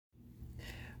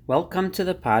Welcome to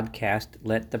the podcast,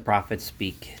 Let the Prophet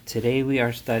Speak. Today we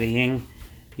are studying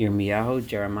Yirmiyahu,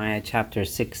 Jeremiah chapter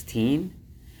 16.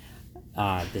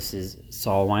 This is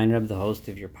Saul Weinreb, the host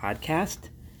of your podcast.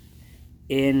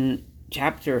 In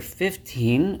chapter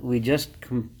 15, we just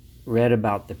read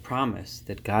about the promise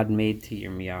that God made to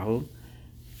Yirmiyahu,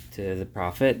 to the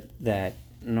prophet, that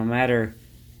no matter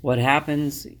what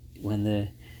happens, when the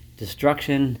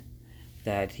destruction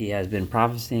that he has been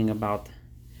prophesying about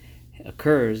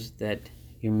occurs, that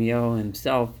Yirmiyahu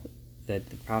himself, that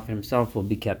the prophet himself will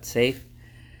be kept safe,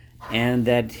 and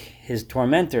that his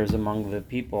tormentors among the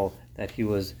people that he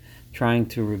was trying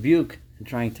to rebuke and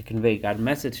trying to convey God's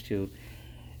message to,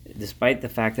 despite the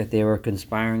fact that they were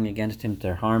conspiring against him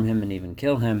to harm him and even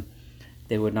kill him,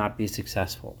 they would not be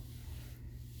successful.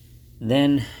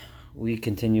 Then we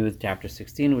continue with chapter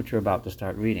 16, which we're about to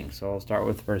start reading. So I'll start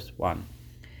with verse 1.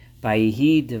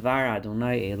 Vayihi devar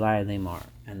Adonai elai lemar.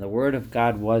 And the word of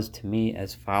God was to me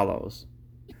as follows.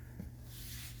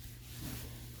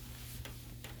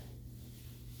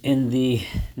 In the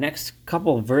next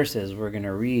couple of verses, we're going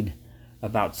to read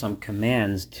about some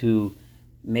commands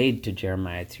made to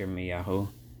Jeremiah Yirmiyahu,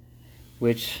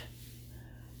 which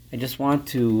I just want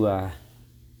to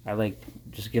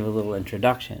just give a little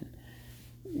introduction.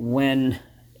 When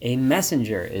a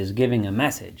messenger is giving a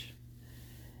message,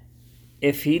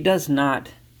 if he does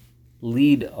not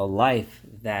lead a life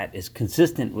that is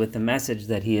consistent with the message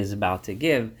that he is about to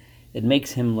give, it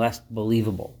makes him less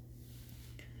believable.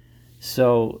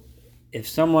 So if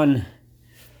someone,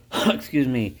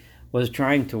 was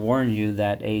trying to warn you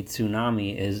that a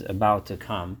tsunami is about to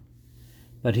come,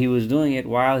 but he was doing it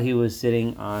while he was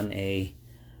sitting on a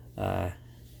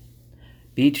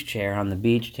beach chair on the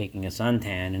beach taking a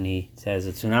suntan, and he says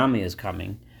a tsunami is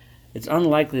coming, it's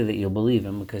unlikely that you'll believe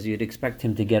him, because you'd expect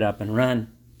him to get up and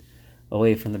run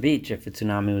away from the beach if a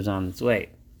tsunami was on its way.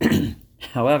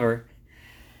 However,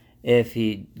 if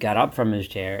he got up from his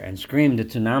chair and screamed a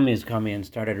tsunami is coming and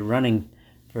started running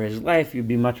for his life, you'd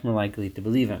be much more likely to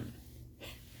believe him.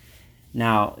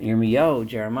 Now, Yirmiyahu,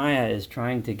 Jeremiah, is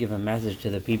trying to give a message to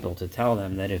the people to tell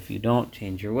them that if you don't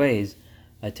change your ways,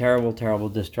 a terrible, terrible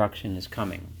destruction is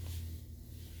coming.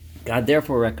 God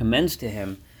therefore recommends to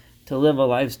him to live a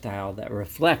lifestyle that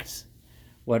reflects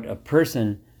what a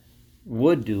person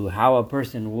would do, how a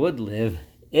person would live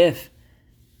if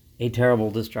a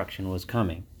terrible destruction was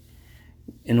coming,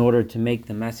 in order to make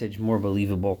the message more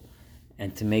believable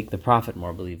and to make the prophet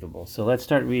more believable. So let's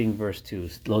start reading verse 2.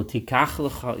 Lo tikach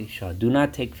lecha isha, do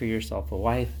not take for yourself a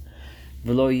wife,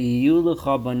 v'lo yiyu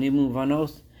lecha banim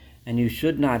uvanos, and you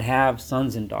should not have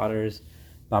sons and daughters,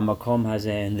 b'makom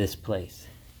hazeh, in this place.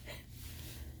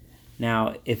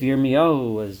 Now, if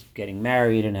Yirmiyahu was getting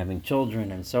married and having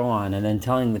children and so on, and then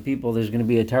telling the people there's going to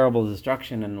be a terrible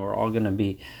destruction and we're all going to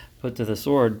be put to the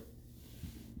sword,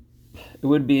 it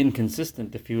would be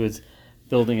inconsistent if he was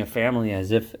building a family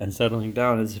and settling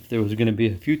down as if there was going to be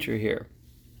a future here.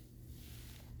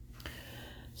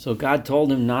 So God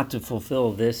told him not to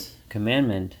fulfill this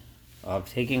commandment of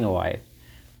taking a wife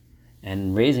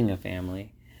and raising a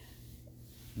family,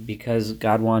 because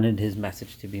God wanted his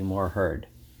message to be more heard.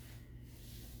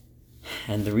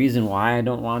 And the reason why I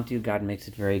don't want to, God makes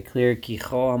it very clear.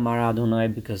 Kicho amar Adonai,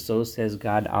 because so says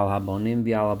God, al habonim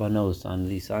bi'al habanos, on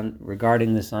the son,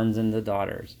 regarding the sons and the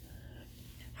daughters.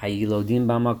 Hayilodim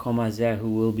b'makom hazeh,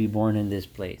 who will be born in this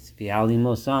place. V'alim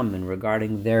osam, and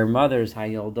regarding their mothers,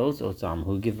 hayoldos osam,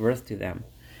 who give birth to them.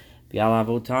 V'al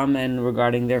avotam, and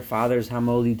regarding their fathers,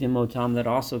 hamolidim otam, that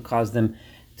also caused them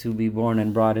to be born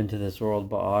and brought into this world,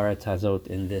 ba'aretz hazot,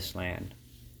 in this land.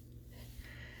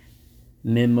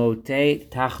 Mimotei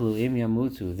tachluim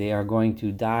yamutu, they are going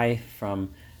to die from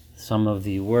some of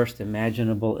the worst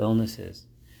imaginable illnesses.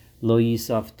 Lo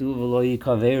yisaftu v'lo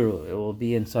yikaveru, it will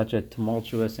be in such a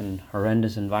tumultuous and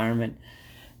horrendous environment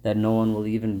that no one will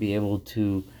even be able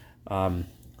to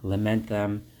lament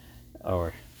them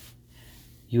or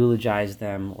eulogize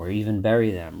them or even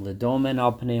bury them. Ledomen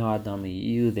al pnei ha'adam,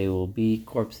 they will be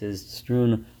corpses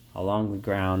strewn along the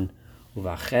ground.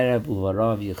 Uvacherev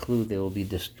uvarav yichlu, they will be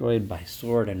destroyed by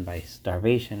sword and by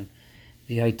starvation.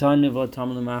 V'haitan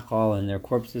nivotam l'machal, and their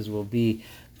corpses will be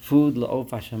food la'of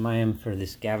hashamayim, for the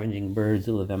scavenging birds,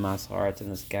 u'levemas haaretz, and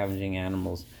the scavenging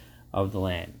animals of the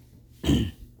land.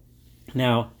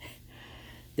 Now,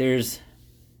 it's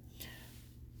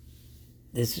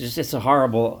just a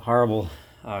horrible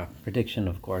prediction,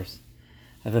 of course.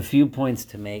 I have a few points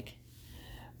to make.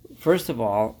 First of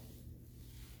all,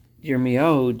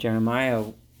 Jeremiah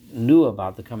knew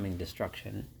about the coming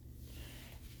destruction,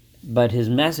 but his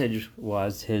mission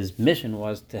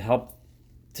was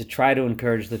to try to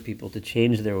encourage the people to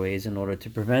change their ways in order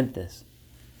to prevent this.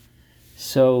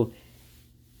 So,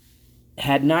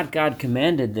 had not God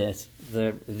commanded this,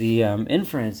 the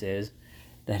inference is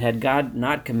that had God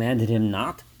not commanded him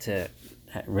not to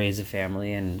raise a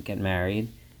family and get married,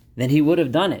 then he would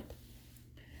have done it.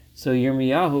 So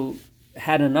Yirmiyahu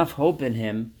had enough hope in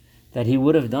him that he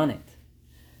would have done it.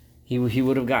 He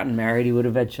would have gotten married, he would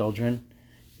have had children,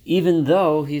 even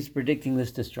though he's predicting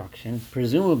this destruction,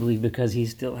 presumably because he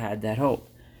still had that hope.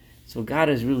 So God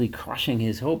is really crushing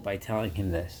his hope by telling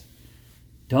him this.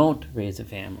 Don't raise a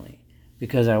family,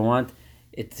 because I want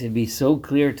it to be so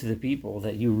clear to the people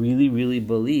that you really, really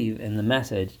believe in the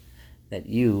message that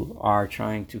you are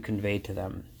trying to convey to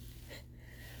them.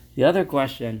 The other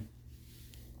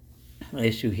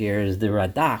issue here is the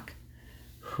Radak,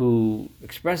 who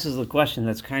expresses the question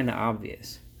that's kind of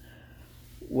obvious.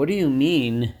 What do you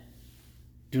mean,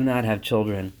 do not have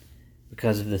children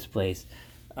because of this place?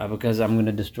 Because I'm going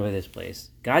to destroy this place.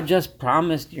 God just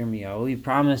promised Yirmiyahu, he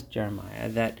promised Jeremiah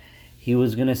that he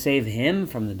was going to save him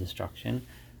from the destruction.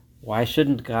 Why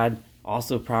shouldn't God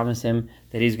also promise him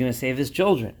that he's going to save his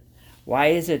children? Why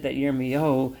is it that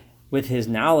Yirmiyahu, with his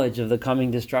knowledge of the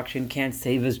coming destruction, can't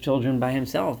save his children by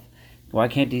himself? Why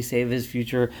can't he save his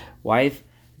future wife,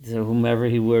 whomever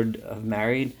he would have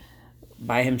married,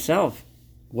 by himself?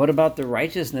 What about the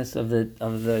righteousness of the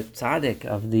tzaddik,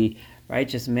 of the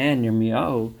righteous man,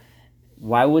 Yirmiyahu?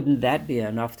 Why wouldn't that be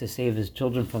enough to save his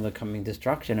children from the coming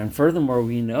destruction? And furthermore,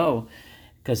 we know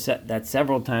that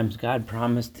several times God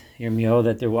promised Yirmiyahu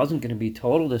that there wasn't going to be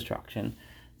total destruction.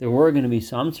 There were going to be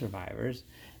some survivors.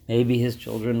 Maybe his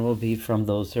children will be from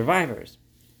those survivors.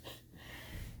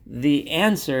 The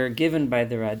answer given by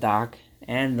the Radak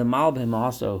and the Malbim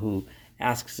also, who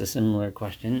asks a similar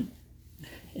question,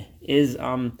 is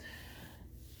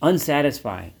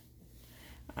unsatisfying.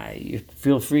 You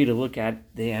feel free to look at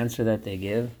the answer that they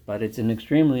give, but it's an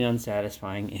extremely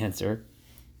unsatisfying answer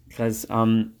because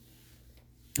the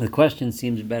question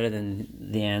seems better than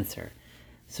the answer.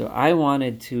 So I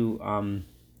wanted to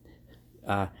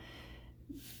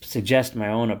suggest my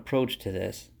own approach to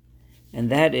this, and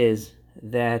that is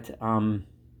that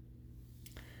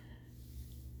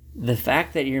the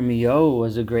fact that Yirmiyahu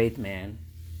was a great man.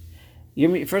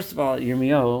 First of all,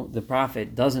 Yirmiyahu, the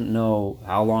prophet, doesn't know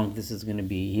how long this is going to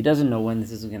be. He doesn't know when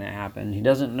this is going to happen. He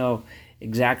doesn't know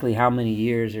exactly how many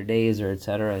years or days or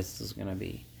etc. this is going to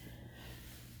be.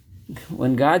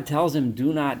 When God tells him,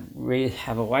 do not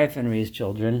have a wife and raise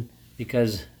children,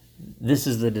 because this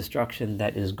is the destruction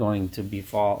that is going to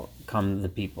come the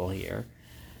people here.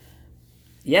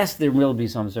 Yes, there will be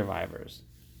some survivors.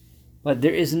 But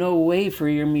there is no way for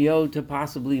Yirmiyahu to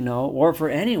possibly know, or for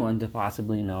anyone to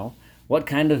possibly know, what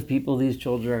kind of people these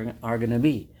children are going to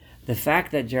be. The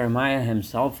fact that Jeremiah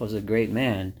himself was a great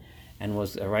man, and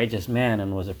was a righteous man,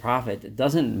 and was a prophet, it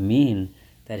doesn't mean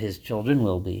that his children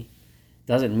will be. It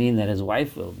doesn't mean that his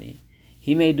wife will be.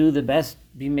 He may be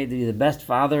the best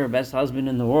father or best husband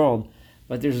in the world,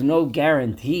 but there's no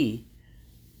guarantee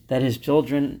that his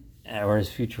children, or his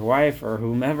future wife, or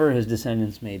whomever his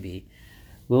descendants may be,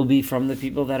 will be from the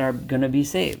people that are going to be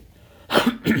saved.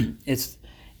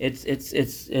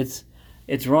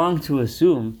 It's wrong to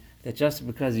assume that just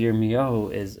because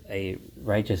Yirmiyahu is a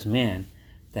righteous man,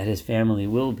 that his family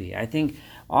will be. I think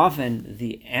often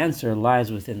the answer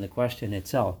lies within the question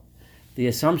itself. The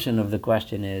assumption of the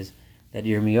question is that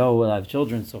Yirmiyahu will have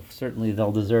children, so certainly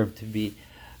they'll deserve to be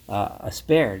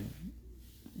spared.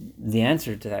 The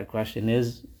answer to that question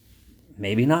is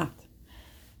maybe not.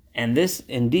 And this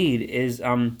indeed is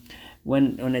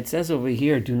when it says over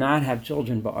here, do not have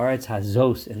children ba'aretz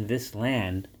hazos, in this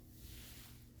land.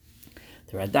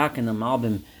 The Radak and the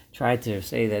Malbim try to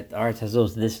say that Aretz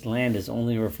Hazos, this land, is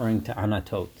only referring to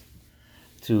Anatot,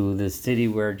 to the city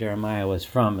where Jeremiah was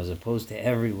from, as opposed to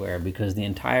everywhere, because the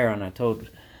entire Anatot,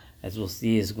 as we'll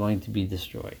see, is going to be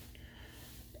destroyed.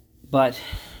 But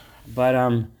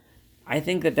I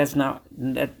think that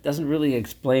that doesn't really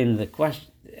explain the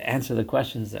question, answer the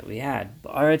questions that we had.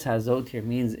 Aretz Hazot here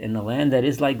means in a land that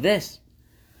is like this.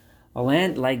 A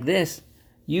land like this,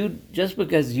 just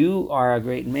because you are a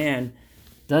great man,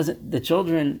 the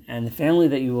children and the family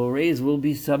that you will raise will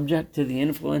be subject to the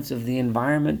influence of the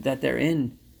environment that they're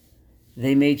in.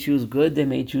 They may choose good, they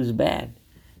may choose bad,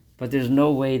 but there's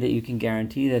no way that you can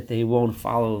guarantee that they won't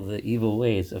follow the evil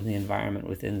ways of the environment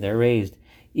within they're raised,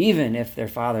 even if their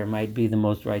father might be the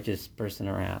most righteous person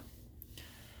around.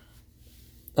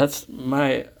 That's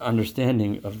my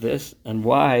understanding of this, and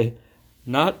why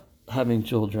not having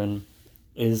children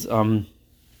is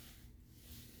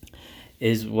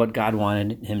what God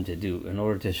wanted him to do, in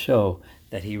order to show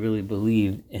that he really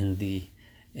believed in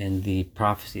the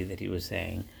prophecy that he was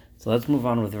saying. So let's move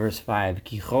on with verse 5.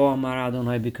 Kicho amar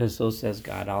Adonai, because so says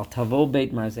God, Al tavo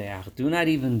beit marzeach, do not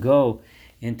even go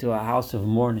into a house of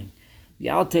mourning.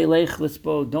 V'al telech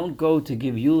lispo, don't go to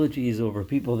give eulogies over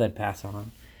people that pass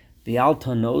on. V'al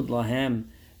tanod lahem,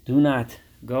 do not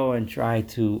go and try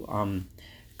to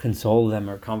console them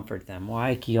or comfort them.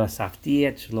 Why? Ki yosafti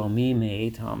et shlomi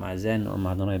me'et ha'mazen om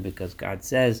Adonai, because God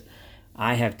says,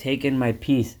 I have taken my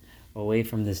peace away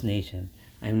from this nation.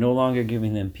 I am no longer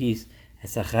giving them peace.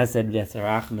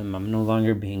 I'm no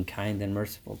longer being kind and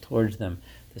merciful towards them.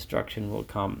 Destruction will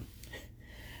come.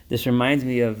 This reminds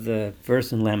me of the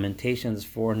verse in Lamentations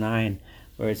 4:9,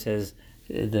 where it says,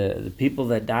 the people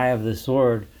that die of the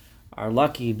sword are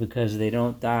lucky because they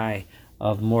don't die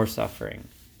of more suffering.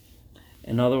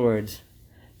 In other words,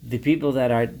 the people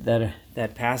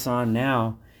that pass on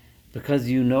now, because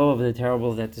you know of the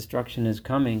terrible that destruction is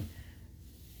coming,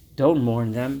 don't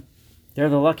mourn them. They're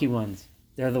the lucky ones.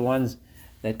 They're the ones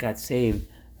that got saved,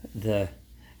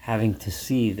 having to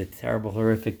see the terrible,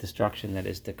 horrific destruction that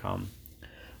is to come.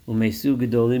 Umesu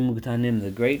gedolim uktanim,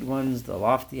 the great ones, the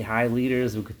lofty, high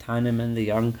leaders, uktanim, and the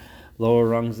young, lower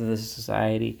rungs of the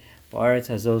society. Ba'aretz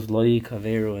hazos lo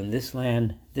yikaveru, in this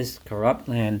land, this corrupt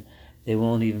land, they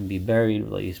won't even be buried.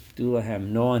 V'lo yispdu lahem,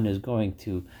 no one is going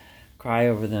to cry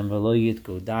over them. V'lo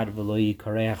yitgodad v'lo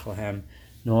yikareach lahem,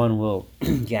 no one will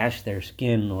gash their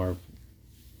skin or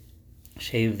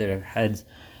shave their heads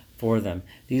for them.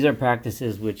 These are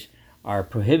practices which are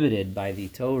prohibited by the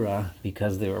Torah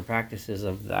because they were practices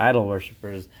of the idol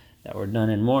worshippers that were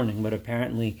done in mourning, but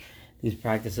apparently these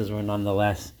practices were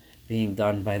nonetheless being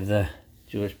done by the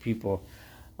Jewish people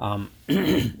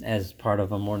as part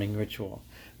of a mourning ritual.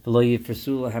 This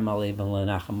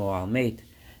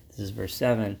is verse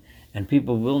 7. And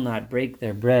people will not break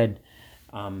their bread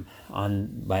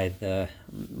by the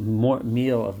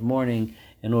meal of mourning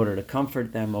in order to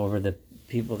comfort them over the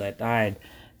people that died.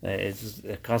 It's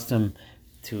a custom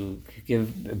to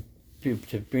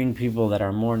bring people that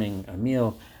are mourning a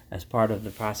meal as part of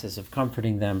the process of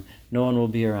comforting them. No one will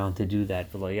be around to do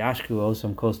that. They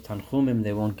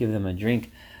won't give them a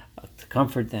drink to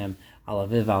comfort them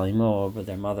over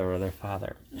their mother or their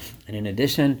father. And in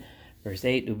addition, verse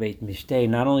 8, Ubeit Mishteh,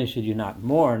 not only should you not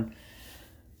mourn,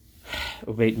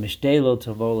 Ubeit Mishteh lo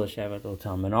tavo l'shevet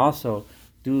otam, and also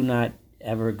do not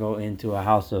ever go into a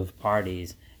house of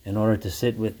parties in order to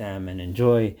sit with them and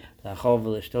enjoy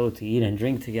to eat and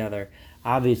drink together.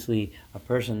 Obviously, a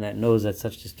person that knows that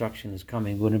such destruction is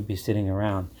coming wouldn't be sitting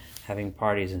around having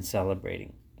parties and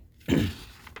celebrating. Up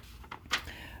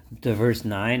to verse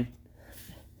 9.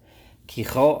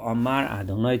 Kicho amar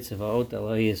Adonai tzvaot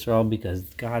Eloi Yisrael, because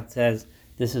God says,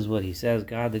 this is what he says,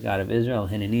 God, the God of Israel,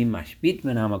 Hineni mashbit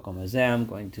min hamakom hazeh, I'm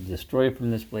going to destroy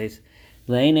from this place,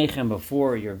 le'einechem,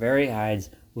 before your very eyes,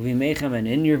 uvimechem, and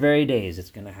in your very days,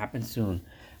 it's going to happen soon.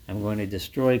 I'm going to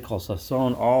destroy kol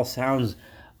sason, all sounds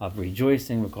of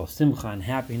rejoicing, kol simcha, and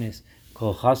happiness,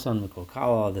 kol chason, kol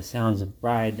kala, the sounds of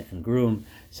bride and groom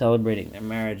celebrating their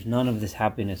marriage. None of this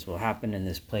happiness will happen in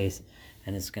this place,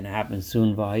 and it's going to happen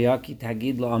soon. V'hayaki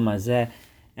tagid lo amazeh,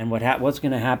 and what's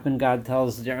going to happen, God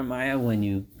tells Jeremiah, when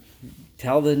you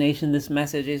tell the nation this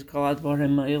message,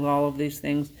 all of these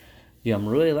things, they're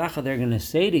going to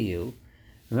say to you,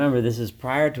 remember, this is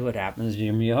prior to what happens,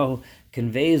 Jeremiah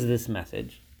conveys this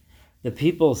message. The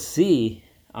people see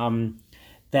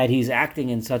that he's acting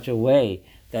in such a way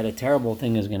that a terrible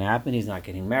thing is going to happen. He's not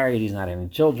getting married, he's not having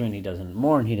children, he doesn't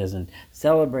mourn, he doesn't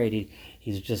celebrate,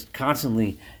 he's just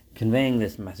constantly conveying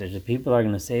this message. The people are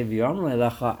going to say,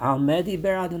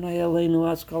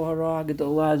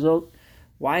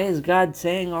 why is God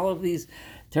saying all of these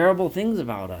terrible things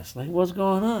about us? Like, what's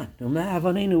going on?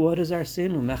 What is our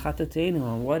sin?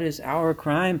 What is our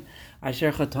crime?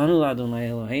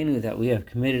 That we have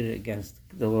committed against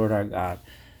the Lord our God.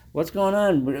 What's going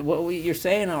on? You're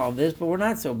saying all of this, but we're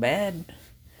not so bad.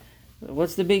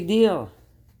 What's the big deal?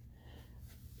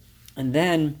 And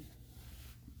then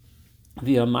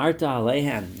V'amarta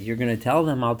alehem, you're going to tell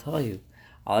them, I'll tell you.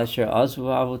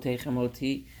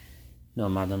 No,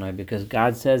 Madonai, because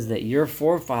God says that your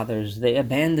forefathers, they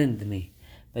abandoned me.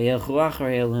 And they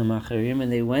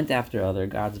went after other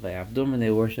gods, and they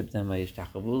worshipped them. They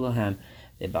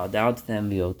bowed down to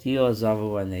them,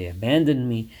 and they abandoned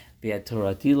me.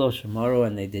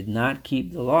 And they did not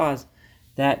keep the laws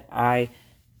that I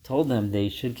told them they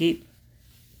should keep.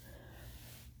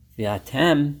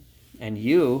 And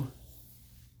you,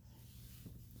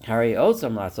 so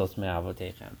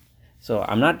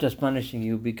I'm not just punishing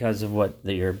you because of what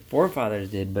your forefathers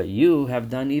did, but you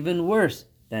have done even worse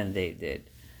than they did.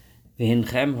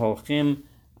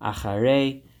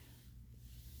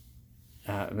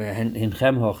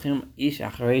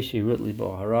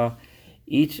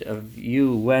 Each of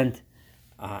you went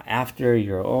after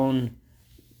your own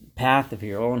path of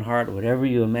your own heart, whatever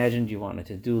you imagined you wanted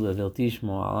to do,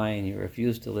 and you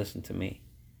refused to listen to me.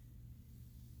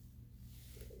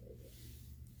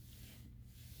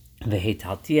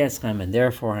 And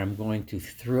therefore I'm going to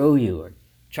throw you or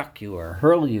chuck you or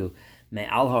hurl you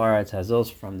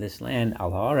from this land,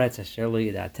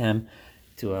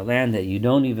 to a land that you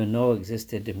don't even know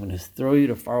existed. I'm going to throw you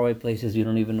to faraway places you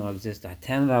don't even know exist. You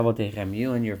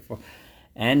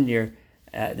and your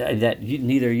that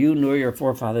neither you nor your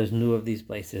forefathers knew of these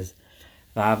places.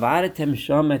 Literally,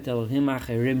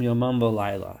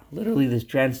 this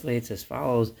translates as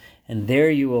follows: and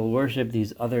there you will worship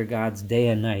these other gods day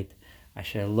and night,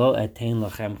 because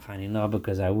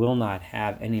I will not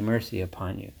have any mercy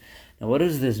upon you. Now, what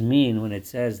does this mean when it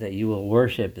says that you will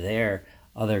worship their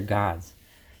other gods?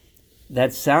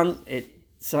 That sounds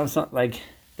like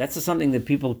that's something that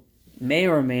people may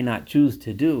or may not choose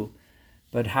to do,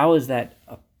 but how is that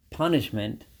a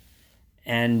punishment?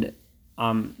 And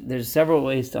there's several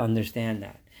ways to understand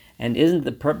that. And isn't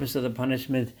the purpose of the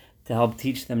punishment to help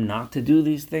teach them not to do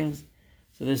these things?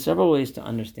 So there's several ways to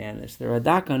understand this. The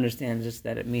Radak understands just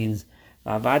that it means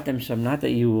not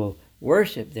that you will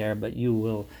worship there, but you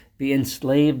will be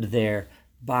enslaved there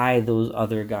by those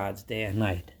other gods day and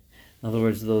night. In other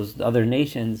words, those other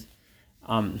nations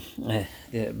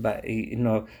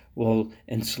will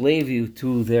enslave you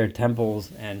to their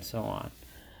temples and so on.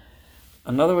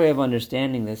 Another way of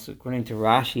understanding this, according to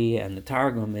Rashi and the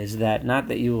Targum, is that not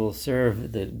that you will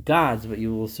serve the gods, but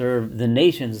you will serve the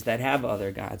nations that have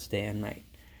other gods day and night.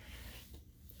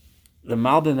 The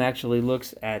Malbim actually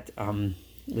looks at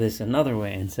this another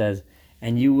way and says,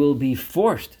 and you will be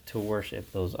forced to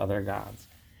worship those other gods.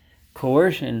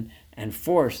 Coercion and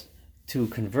force to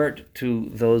convert to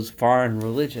those foreign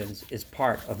religions is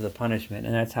part of the punishment,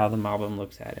 and that's how the Malbim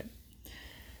looks at it.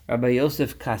 Rabbi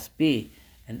Yosef Kaspi,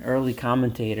 an early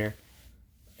commentator,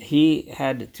 he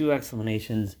had two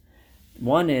explanations.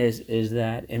 One is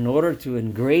that in order to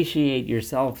ingratiate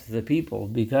yourself to the people,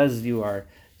 because you are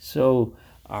so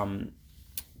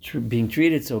being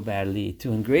treated so badly,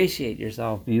 to ingratiate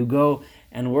yourself, you go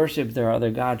and worship their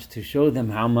other gods to show them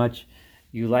how much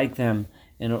you like them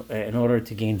in order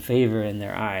to gain favor in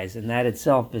their eyes. And that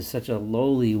itself is such a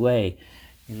lowly way,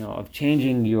 of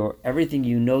changing your everything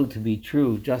you know to be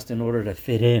true just in order to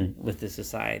fit in with the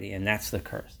society, and that's the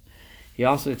curse. He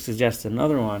also suggests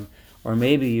another one, or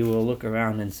maybe you will look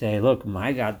around and say, look,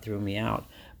 my God threw me out,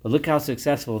 but look how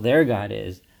successful their God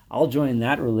is. I'll join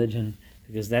that religion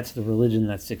because that's the religion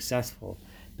that's successful.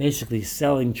 Basically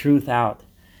selling truth out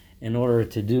in order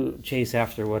to chase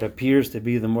after what appears to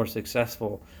be the more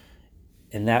successful,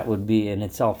 and that would be in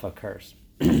itself a curse.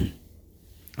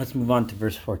 Let's move on to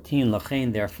verse 14.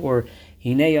 Lachain, therefore,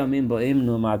 the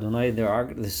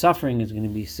suffering is going to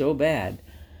be so bad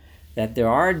that there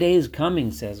are days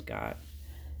coming, says God,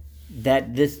 that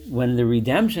when the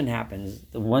redemption happens,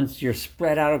 once you're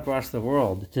spread out across the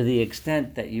world, to the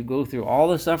extent that you go through all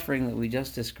the suffering that we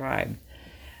just described,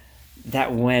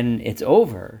 that when it's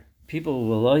over, people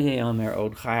will no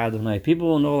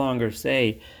longer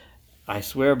say, I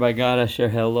swear by God, Asher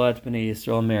Helot B'nai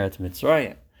Yisrael Meretz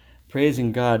Mitzrayim,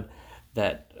 praising God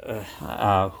that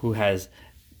who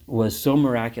was so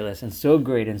miraculous and so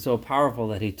great and so powerful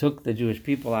that he took the Jewish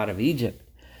people out of Egypt,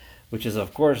 which is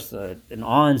of course an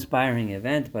awe-inspiring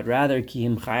event, but rather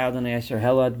Ki Chai Adonai Asher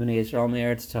Helot B'nai Yisrael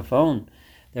Meretz Tzafon.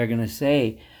 They're going to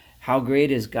say, how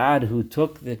great is God who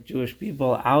took the Jewish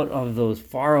people out of those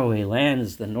faraway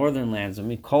lands, the northern lands,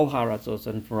 Kol Haratzos,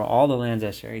 and for all the lands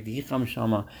Asher Dicham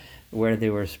Shama, where they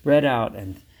were spread out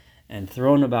and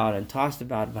thrown about and tossed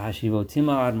about, and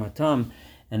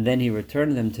then he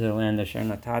returned them to the land Asher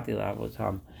Natati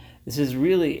La'avotam. This is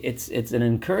really, it's an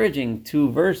encouraging two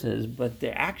verses, but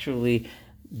they're actually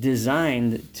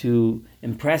designed to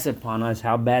impress upon us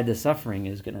how bad the suffering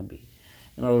is going to be.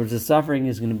 In other words, the suffering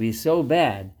is going to be so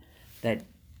bad that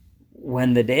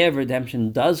when the day of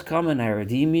redemption does come and I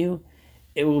redeem you,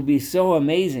 it will be so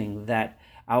amazing that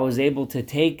I was able to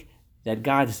take, that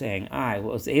God's saying, I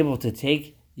was able to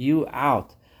take you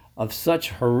out of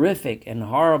such horrific and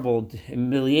horrible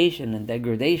humiliation and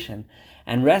degradation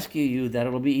and rescue you, that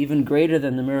it'll be even greater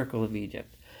than the miracle of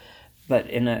Egypt. But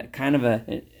in a kind of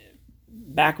a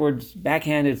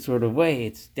backhanded sort of way,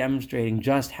 it's demonstrating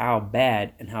just how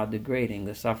bad and how degrading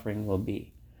the suffering will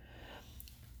be.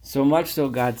 So much so,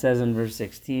 God says in verse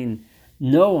 16,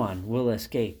 no one will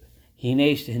escape.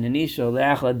 It's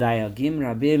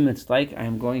like I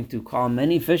am going to call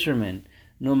many fishermen,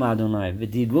 Noma Adonai.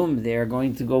 V'digum, they are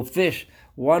going to go fish,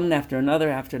 one after another.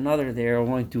 They are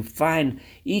going to find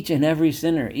each and every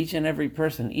sinner, each and every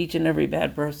person, each and every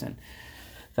bad person.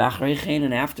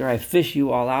 And after I fish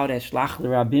you all out, then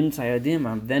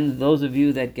those of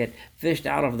you that get fished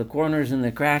out of the corners and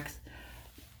the cracks,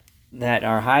 that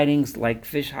are hiding like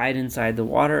fish hide inside the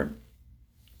water,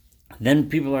 then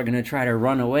people are going to try to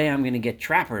run away. I'm going to get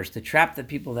trappers to trap the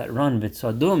people that run.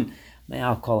 V'tzodum,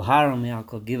 me'al kol har, me'al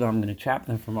kol giva. I'm going to trap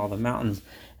them from all the mountains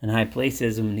and high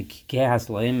places,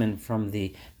 and from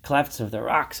the clefts of the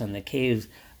rocks and the caves.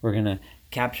 We're going to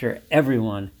capture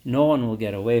everyone. No one will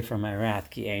get away from my wrath.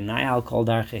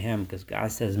 Because God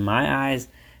says, my eyes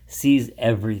sees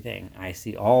everything. I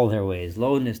see all their ways.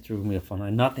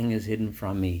 Nothing is hidden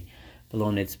from me.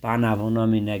 And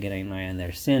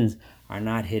their sins are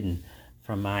not hidden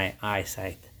from my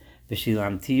eyesight.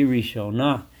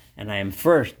 And I am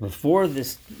first, before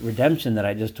this redemption that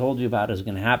I just told you about is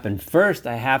going to happen, first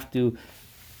I have to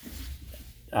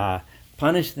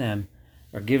punish them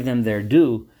or give them their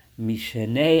due,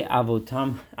 mishenei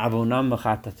avonam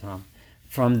v'chatatam,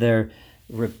 from their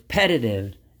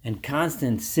repetitive and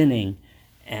constant sinning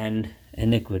and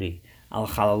iniquity. Al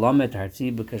chalalam et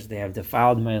artzi, because they have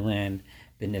defiled my land,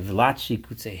 b'nevlat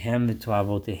shikutzehem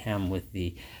v'toavotehem, with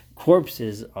the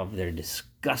corpses of their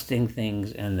disgusting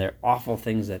things and their awful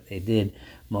things that they did.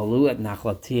 Malu et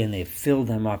nachlati, and they filled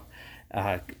them up.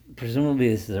 Presumably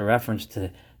this is a reference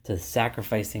to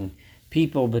sacrificing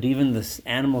people, but even the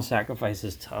animal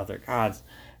sacrifices to other gods.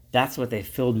 That's what they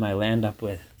filled my land up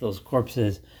with, those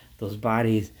corpses, those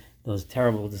bodies, those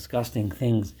terrible, disgusting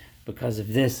things. Because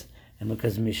of this, and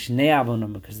because mishnei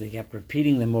avonam, because they kept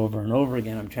repeating them over and over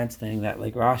again, I'm translating that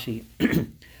like Rashi,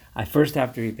 I first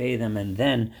have to repay them, and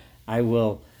then I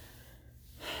will,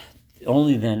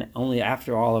 only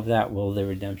after all of that will the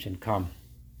redemption come.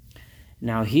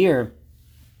 Now here,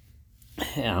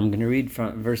 I'm going to read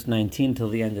from verse 19 till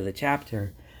the end of the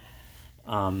chapter.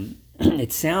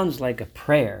 It sounds like a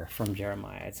prayer from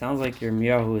Jeremiah. It sounds like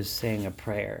Yirmiyahu is saying a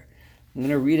prayer. I'm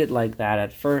going to read it like that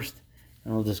at first,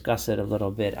 and we'll discuss it a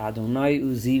little bit. Adonai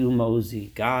uzi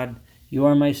u'ma'uzi. God, you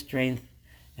are my strength,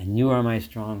 and you are my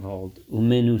stronghold.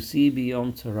 Umenusi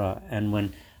biyom tzara. And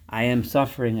when I am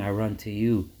suffering, I run to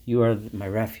you. You are my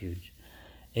refuge.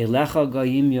 Elecha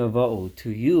goyim yava'u. To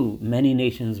you, many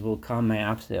nations will come,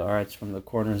 ma'apse aretz, from the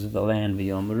corners of the land,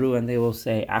 v'yomeru, and they will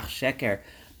say, ach sheker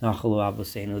nachalu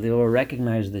abuseinu. They will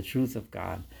recognize the truth of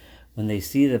God when they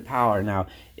see the power. Now,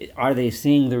 are they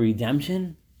seeing the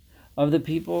redemption of the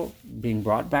people being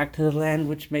brought back to the land,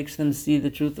 which makes them see the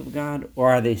truth of God?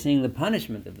 Or are they seeing the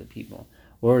punishment of the people?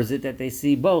 Or is it that they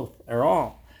see both or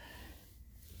all?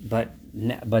 But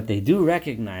they do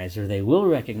recognize, or they will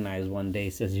recognize one day,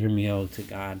 says Yirmiyahu to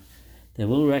God, they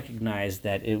will recognize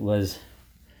that it was,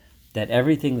 that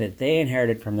everything that they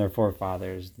inherited from their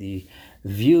forefathers, the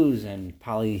views and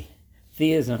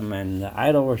polytheism and the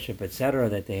idol worship, etc.,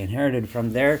 that they inherited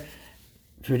from their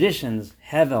traditions,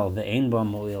 Hevel, the Ein Bo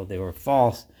Mo'il, they were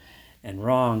false and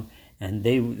wrong, and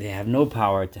they have no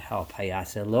power to help.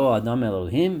 Hayaseh lo Adam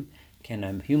Elohim. Can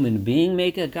a human being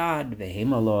make a God?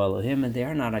 Ve'hem lo Elohim, and they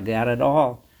are not a God at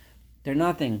all. They're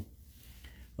nothing.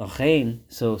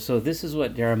 So this is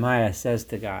what Jeremiah says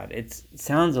to God. It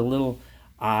sounds a little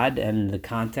odd and the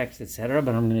context, etc.,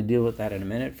 but I'm going to deal with that in a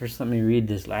minute. First, let me read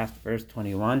this last verse,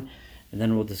 21, and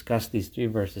then we'll discuss these three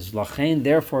verses. Lachein,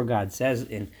 therefore, God says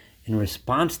in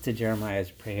response to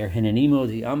Jeremiah's prayer,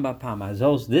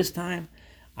 this time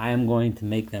I am going to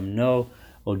make them know,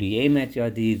 Odiemet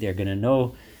Yadi, they're going to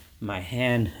know my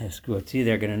hand, Eskuoti,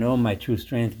 they're going to know my true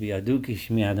strength, V'yadu ki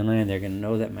shmi Adonai, and they're going to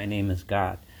know that my name is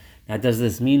God. Now, does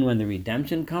this mean when the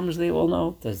redemption comes they will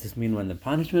know? Does this mean when the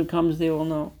punishment comes they will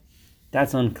know?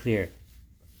 That's unclear.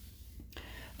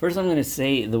 First, I'm going to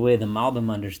say the way the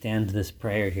Malbim understands this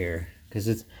prayer here, because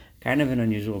it's kind of an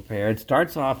unusual prayer. It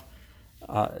starts off,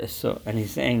 and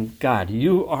he's saying, God,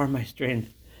 you are my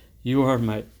strength, you are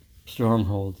my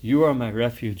stronghold, you are my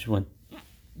refuge when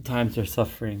times are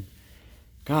suffering.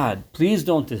 God, please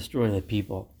don't destroy the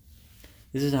people.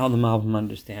 This is how the Malbim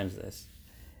understands this.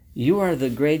 You are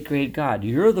the great, great God.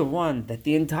 You're the one that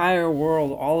the entire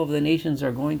world, all of the nations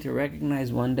are going to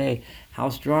recognize one day how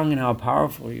strong and how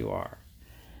powerful you are,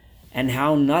 and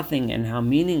how nothing and how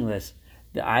meaningless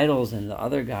the idols and the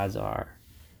other gods are.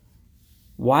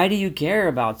 Why do you care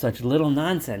about such little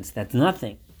nonsense that's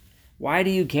nothing? Why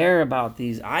do you care about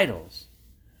these idols?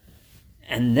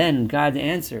 And then God's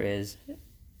answer is,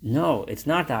 no, it's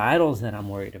not the idols that I'm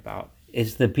worried about.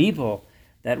 It's the people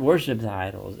that worship the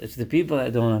idols. It's the people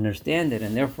that don't understand it.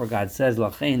 And therefore God says,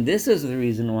 Lachein, this is the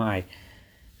reason why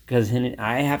because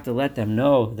I have to let them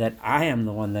know that I am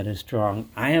the one that is strong.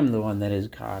 I am the one that is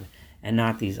God, and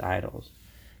not these idols.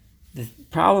 The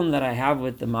problem that I have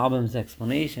with the Malbim's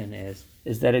explanation is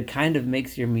that it kind of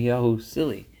makes Yirmiyahu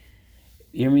silly.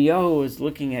 Yirmiyahu is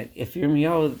looking at, if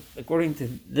Yirmiyahu, according to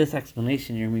this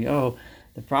explanation, Yirmiyahu,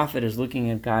 the prophet, is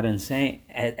looking at God and saying,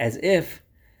 as if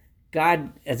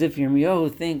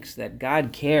Yirmiyahu thinks that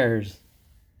God cares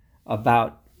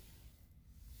about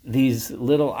these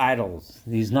little idols,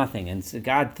 these nothing. And so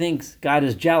God thinks God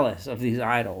is jealous of these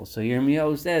idols. So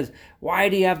Yirmiyahu says, why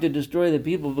do you have to destroy the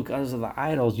people because of the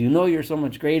idols? You know you're so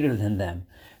much greater than them.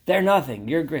 They're nothing.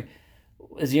 You're great.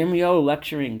 Is Yirmiyahu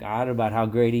lecturing God about how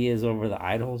great he is over the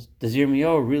idols? Does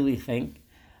Yirmiyahu really think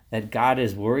that God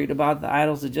is worried about the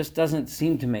idols? It just doesn't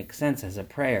seem to make sense as a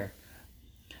prayer.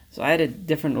 So I had a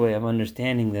different way of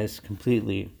understanding this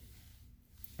completely.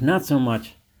 Not so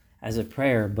much as a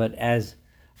prayer, but as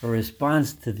a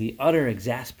response to the utter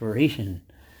exasperation,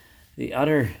 the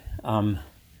utter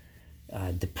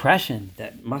depression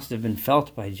that must have been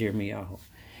felt by Yirmiyahu.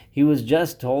 He was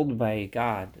just told by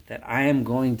God that I am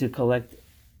going to collect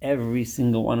every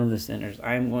single one of the sinners.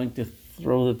 I am going to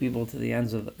throw the people to the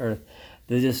ends of the earth.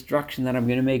 The destruction that I'm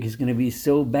going to make is going to be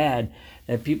so bad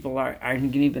that people aren't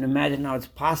going to even imagine how it's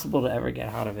possible to ever get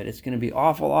out of it. It's going to be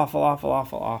awful, awful, awful,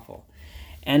 awful, awful.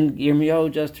 And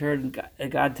Yirmiyahu just heard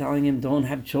God telling him, don't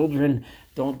have children,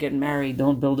 don't get married,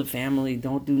 don't build a family,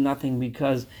 don't do nothing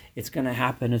because it's going to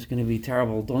happen, it's going to be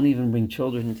terrible. Don't even bring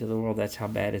children into the world, that's how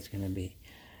bad it's going to be.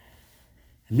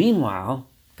 Meanwhile,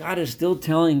 God is still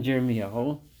telling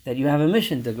Yirmiyahu that you have a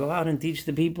mission to go out and teach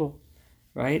the people,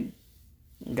 right?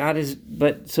 He's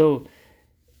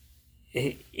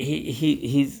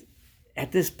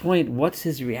at this point, what's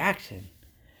his reaction?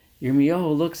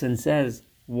 Yirmiyahu looks and says,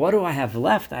 what do I have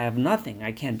left? I have nothing.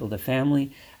 I can't build a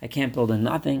family. I can't build a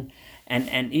nothing.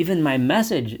 And even my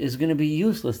message is going to be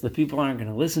useless. The people aren't going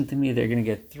to listen to me. They're going to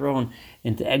get thrown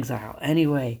into exile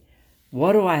anyway.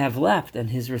 What do I have left? And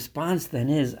his response then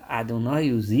is, Adonai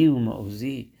Uziu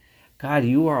Ma'ozi. God,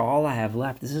 you are all I have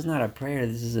left. This is not a prayer.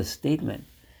 This is a statement.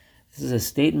 This is a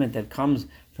statement that comes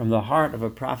from the heart of a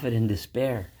prophet in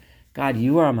despair. God,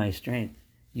 you are my strength.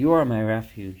 You are my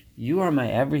refuge. You are my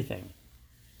everything.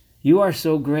 You are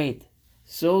so great,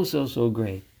 so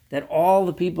great, that all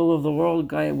the people of the world,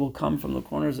 God, will come from the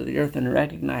corners of the earth and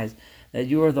recognize that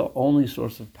you are the only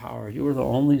source of power. You are the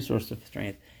only source of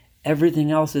strength.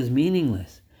 Everything else is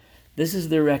meaningless. This is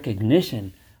the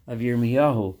recognition of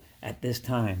Yirmiyahu at this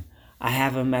time. I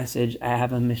have a message, I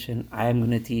have a mission, I am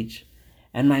going to teach.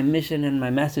 And my mission and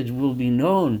my message will be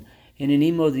known. In an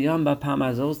imodiyam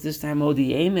bapamazos, this time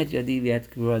odiemet yadi v'et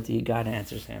kurati, God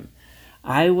answers him.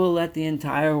 I will let the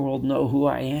entire world know who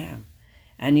I am.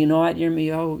 And you know what,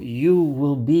 Yirmiyahu? You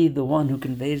will be the one who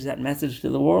conveys that message to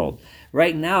the world.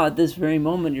 Right now, at this very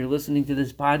moment, you're listening to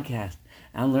this podcast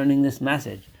and learning this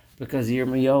message because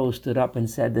Yirmiyahu stood up and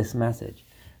said this message.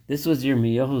 This was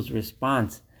Yirmiyahu's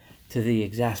response to the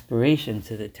exasperation,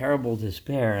 to the terrible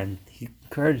despair. And he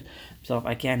encouraged himself,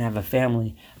 I can't have a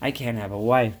family. I can't have a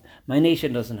wife. My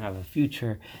nation doesn't have a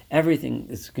future. Everything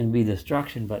is going to be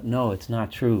destruction. But no, it's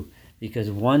not true.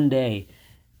 Because one day,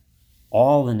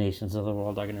 all the nations of the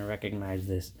world are going to recognize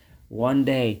this. One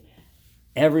day,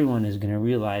 everyone is going to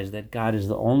realize that God is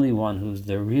the only one who's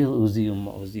the real Uziu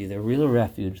Ma'ozi, the real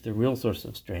refuge, the real source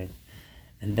of strength.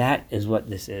 And that is what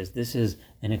this is. This is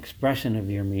an expression of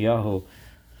Yirmiyahu,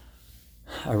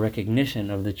 a recognition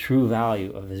of the true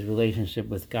value of his relationship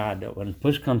with God. That when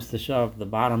push comes to shove, the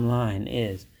bottom line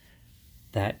is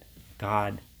that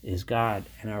God is God,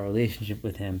 and our relationship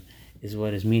with him is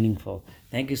what is meaningful.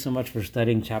 Thank you so much for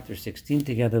studying chapter 16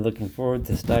 together. Looking forward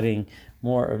to studying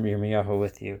more of Yirmiyahu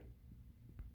with you.